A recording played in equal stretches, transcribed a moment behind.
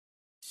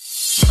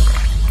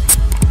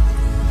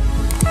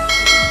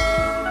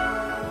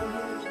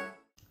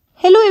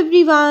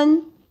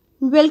everyone,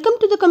 welcome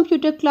to the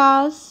computer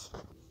class.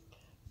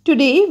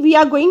 Today we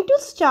are going to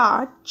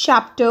start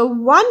chapter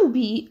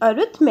 1B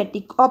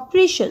Arithmetic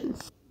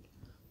Operations.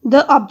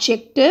 The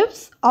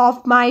objectives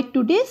of my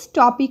today's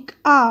topic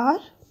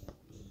are: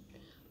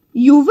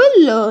 you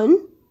will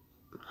learn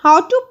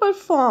how to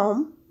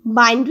perform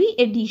binary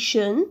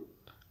addition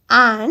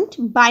and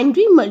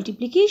binary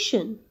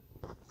multiplication.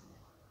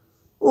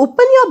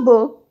 Open your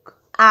book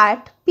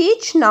at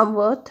page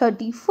number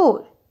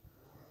 34.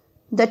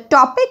 The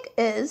topic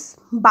is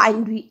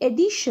binary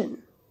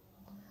addition.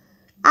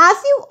 As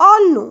you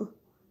all know,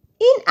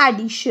 in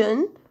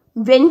addition,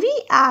 when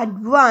we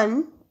add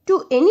 1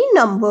 to any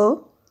number,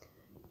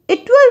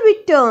 it will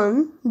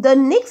return the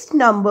next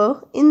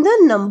number in the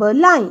number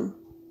line.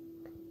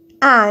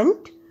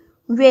 And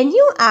when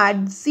you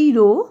add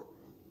 0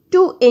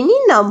 to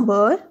any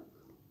number,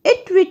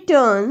 it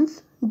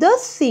returns the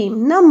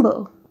same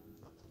number.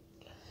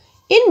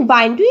 In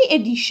binary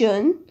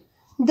addition,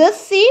 the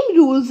same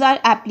rules are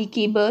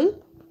applicable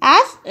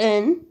as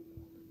in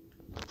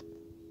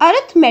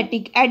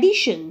arithmetic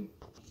addition.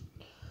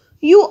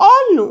 You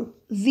all know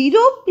 0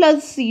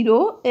 plus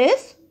 0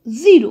 is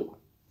 0.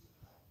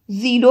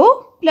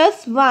 0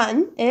 plus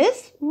 1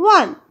 is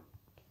 1.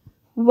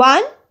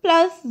 1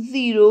 plus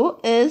 0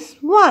 is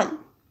 1.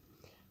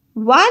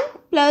 1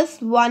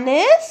 plus 1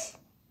 is,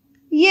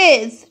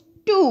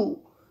 2.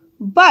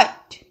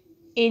 But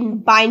in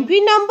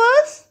binary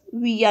numbers,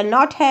 we are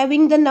not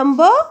having the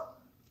number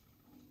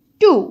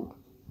 2.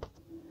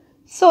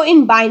 So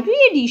in binary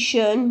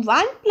addition,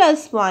 1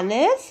 plus 1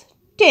 is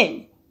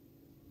 10.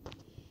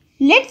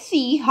 Let's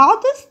see how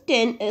this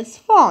 10 is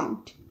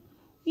formed.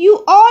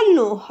 You all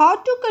know how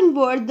to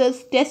convert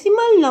this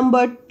decimal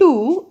number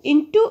 2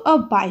 into a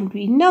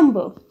binary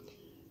number.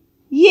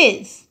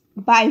 Yes,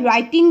 by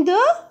writing the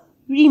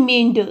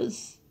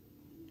remainders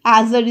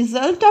as a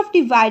result of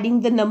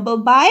dividing the number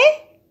by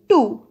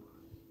 2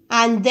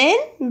 and then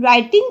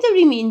writing the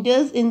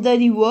remainders in the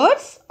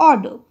reverse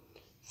order.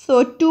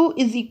 So 2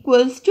 is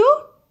equals to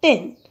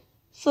 10.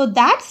 So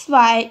that's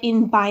why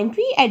in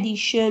binary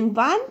addition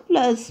 1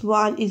 plus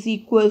 1 is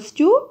equals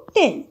to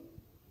 10.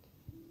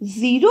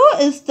 0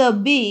 is the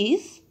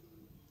base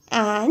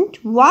and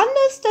 1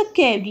 is the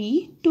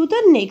carry to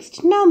the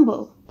next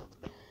number.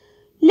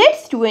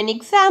 Let's do an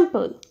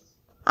example.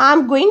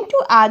 I'm going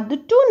to add the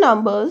two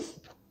numbers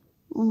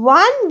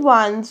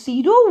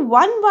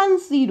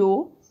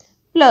 110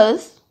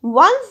 plus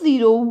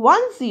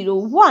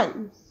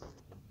 10101.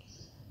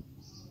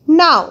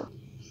 Now,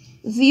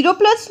 0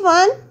 plus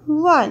 1,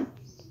 1.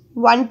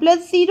 1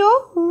 plus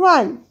 0,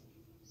 1.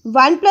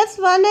 1 plus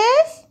 1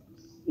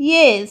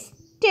 is,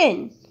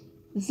 10.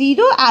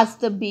 0 as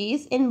the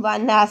base and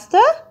 1 as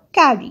the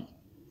carry.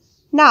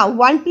 Now,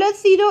 1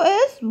 plus 0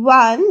 is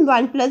 1.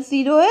 1 plus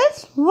 0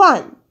 is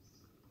 1.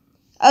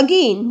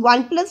 Again,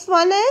 1 plus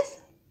 1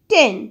 is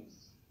 10.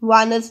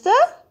 1 is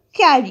the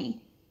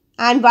carry.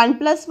 And 1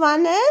 plus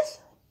 1 is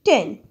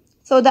 10.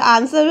 So, the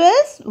answer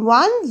is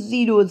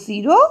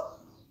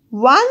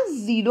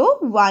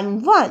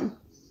 1001011.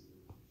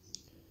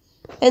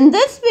 In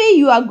this way,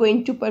 you are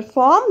going to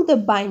perform the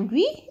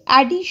binary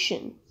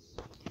addition.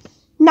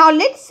 Now,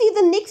 let's see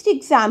the next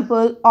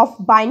example of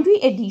binary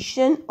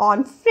addition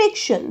on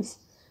fractions.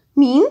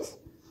 Means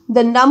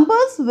the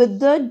numbers with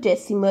the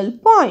decimal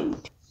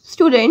point.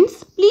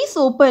 Students, please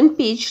open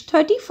page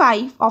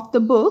 35 of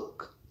the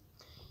book.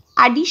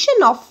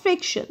 Addition of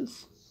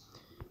fractions.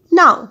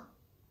 Now,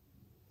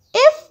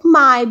 if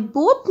my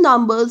both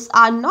numbers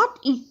are not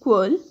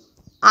equal,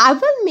 I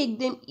will make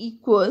them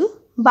equal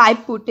by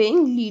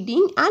putting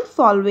leading and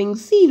following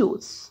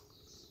zeros.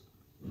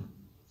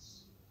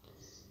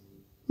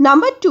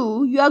 Number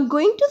 2, you are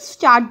going to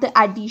start the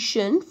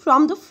addition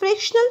from the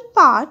fractional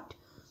part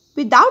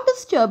without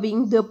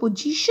disturbing the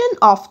position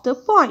of the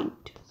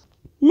point.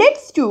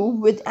 Let's do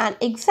with an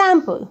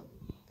example.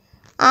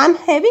 I am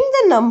having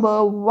the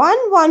number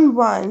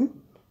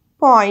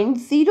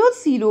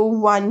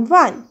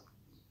 111.0011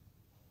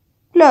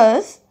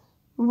 plus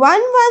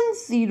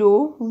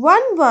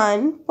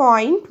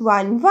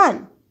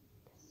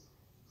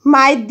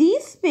 11011.11.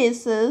 These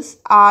spaces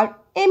are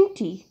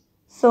empty,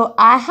 so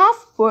I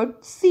have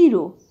put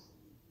 0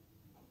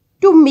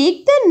 to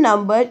make the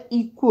number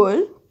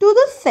equal to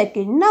the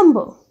second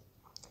number.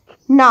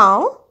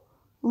 Now,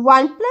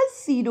 1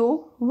 plus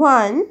 0,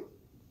 1.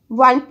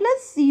 1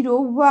 plus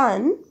 0,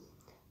 1.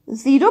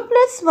 0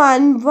 plus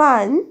 1,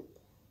 1.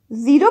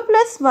 0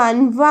 plus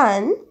 1,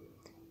 1.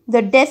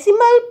 The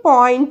decimal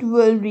point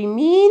will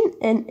remain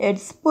in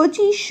its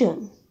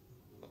position.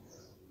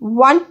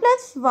 1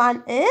 plus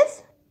 1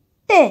 is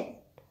 10.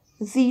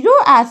 0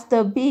 as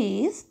the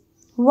base,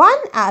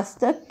 1 as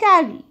the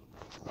carry.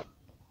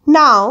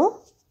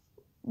 Now,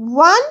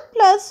 1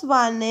 plus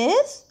 1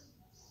 is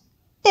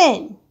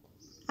 10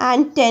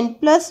 and 10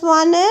 plus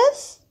 1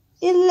 is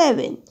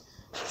 11.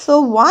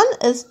 So, 1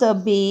 is the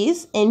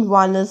base and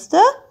 1 is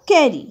the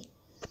carry.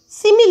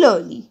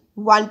 Similarly,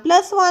 1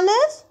 plus 1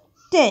 is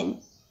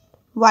 10.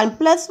 1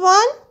 plus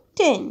 1,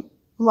 10.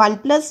 1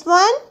 plus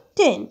 1,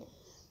 10.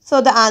 So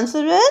the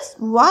answer is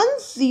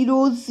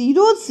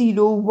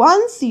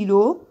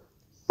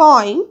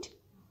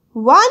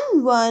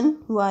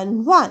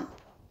 100010.1111.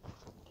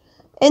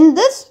 In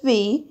this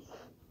way,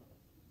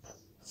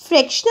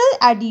 fractional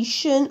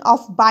addition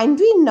of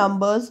binary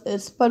numbers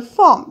is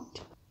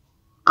performed.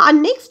 Our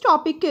next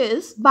topic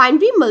is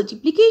binary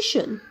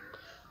multiplication.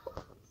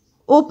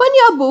 Open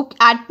your book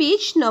at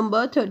page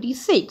number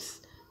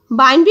 36.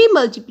 Binary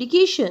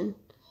multiplication.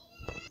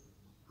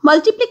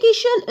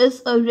 Multiplication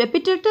is a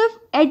repetitive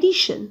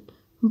addition.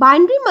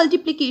 Binary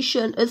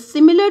multiplication is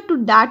similar to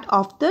that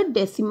of the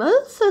decimal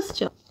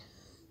system.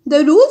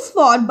 The rules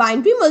for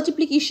binary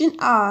multiplication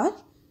are,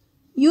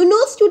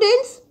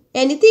 students,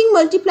 anything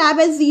multiplied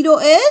by 0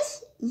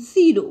 is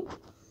 0.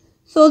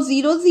 So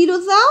 0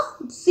 zeros are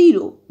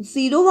 0,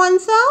 0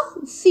 ones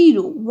are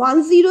 0,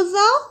 1 zeros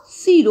are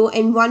 0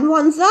 and 1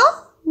 ones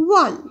are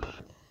 1.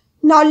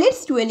 Now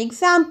let's do an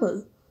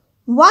example.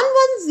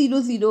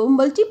 1100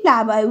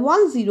 multiplied by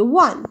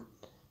 101.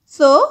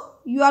 So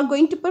you are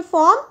going to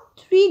perform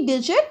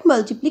 3-digit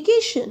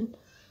multiplication.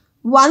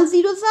 1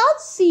 zeros are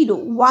 0,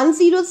 1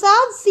 zeros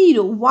are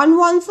 0, 1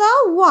 ones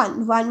are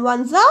 1, 1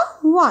 ones are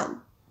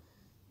 1.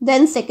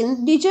 Then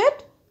second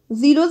digit,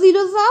 0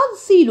 zeros are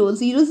 0,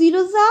 0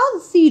 zeros are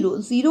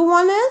 0, 0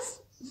 1 is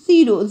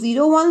 0,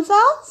 0 ones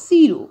are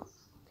 0.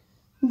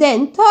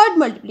 Then third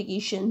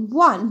multiplication,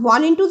 1,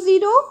 1 into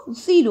 0,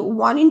 0,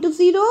 1 into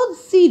 0,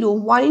 0,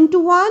 1 into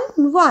 1,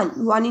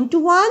 1, 1 into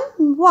 1,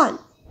 1.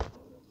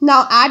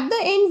 Now at the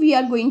end we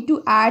are going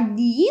to add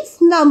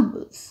these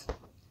numbers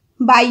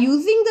by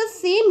using the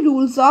same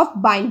rules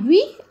of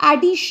binary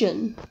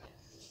addition.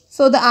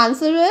 So the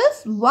answer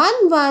is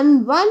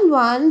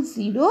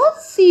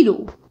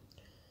 111100.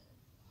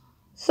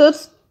 So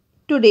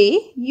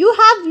today you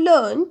have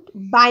learned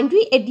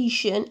binary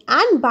addition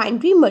and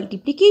binary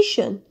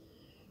multiplication.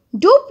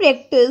 Do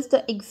practice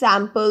the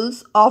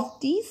examples of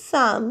these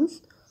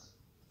sums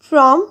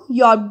from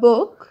your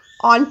book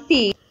on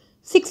page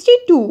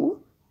 62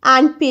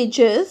 and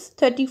pages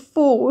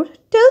 34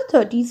 till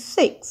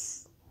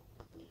 36.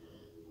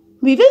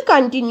 We will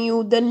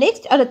continue the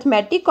next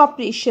arithmetic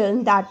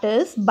operation, that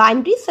is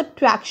binary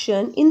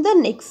subtraction, in the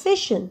next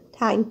session.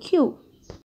 Thank you.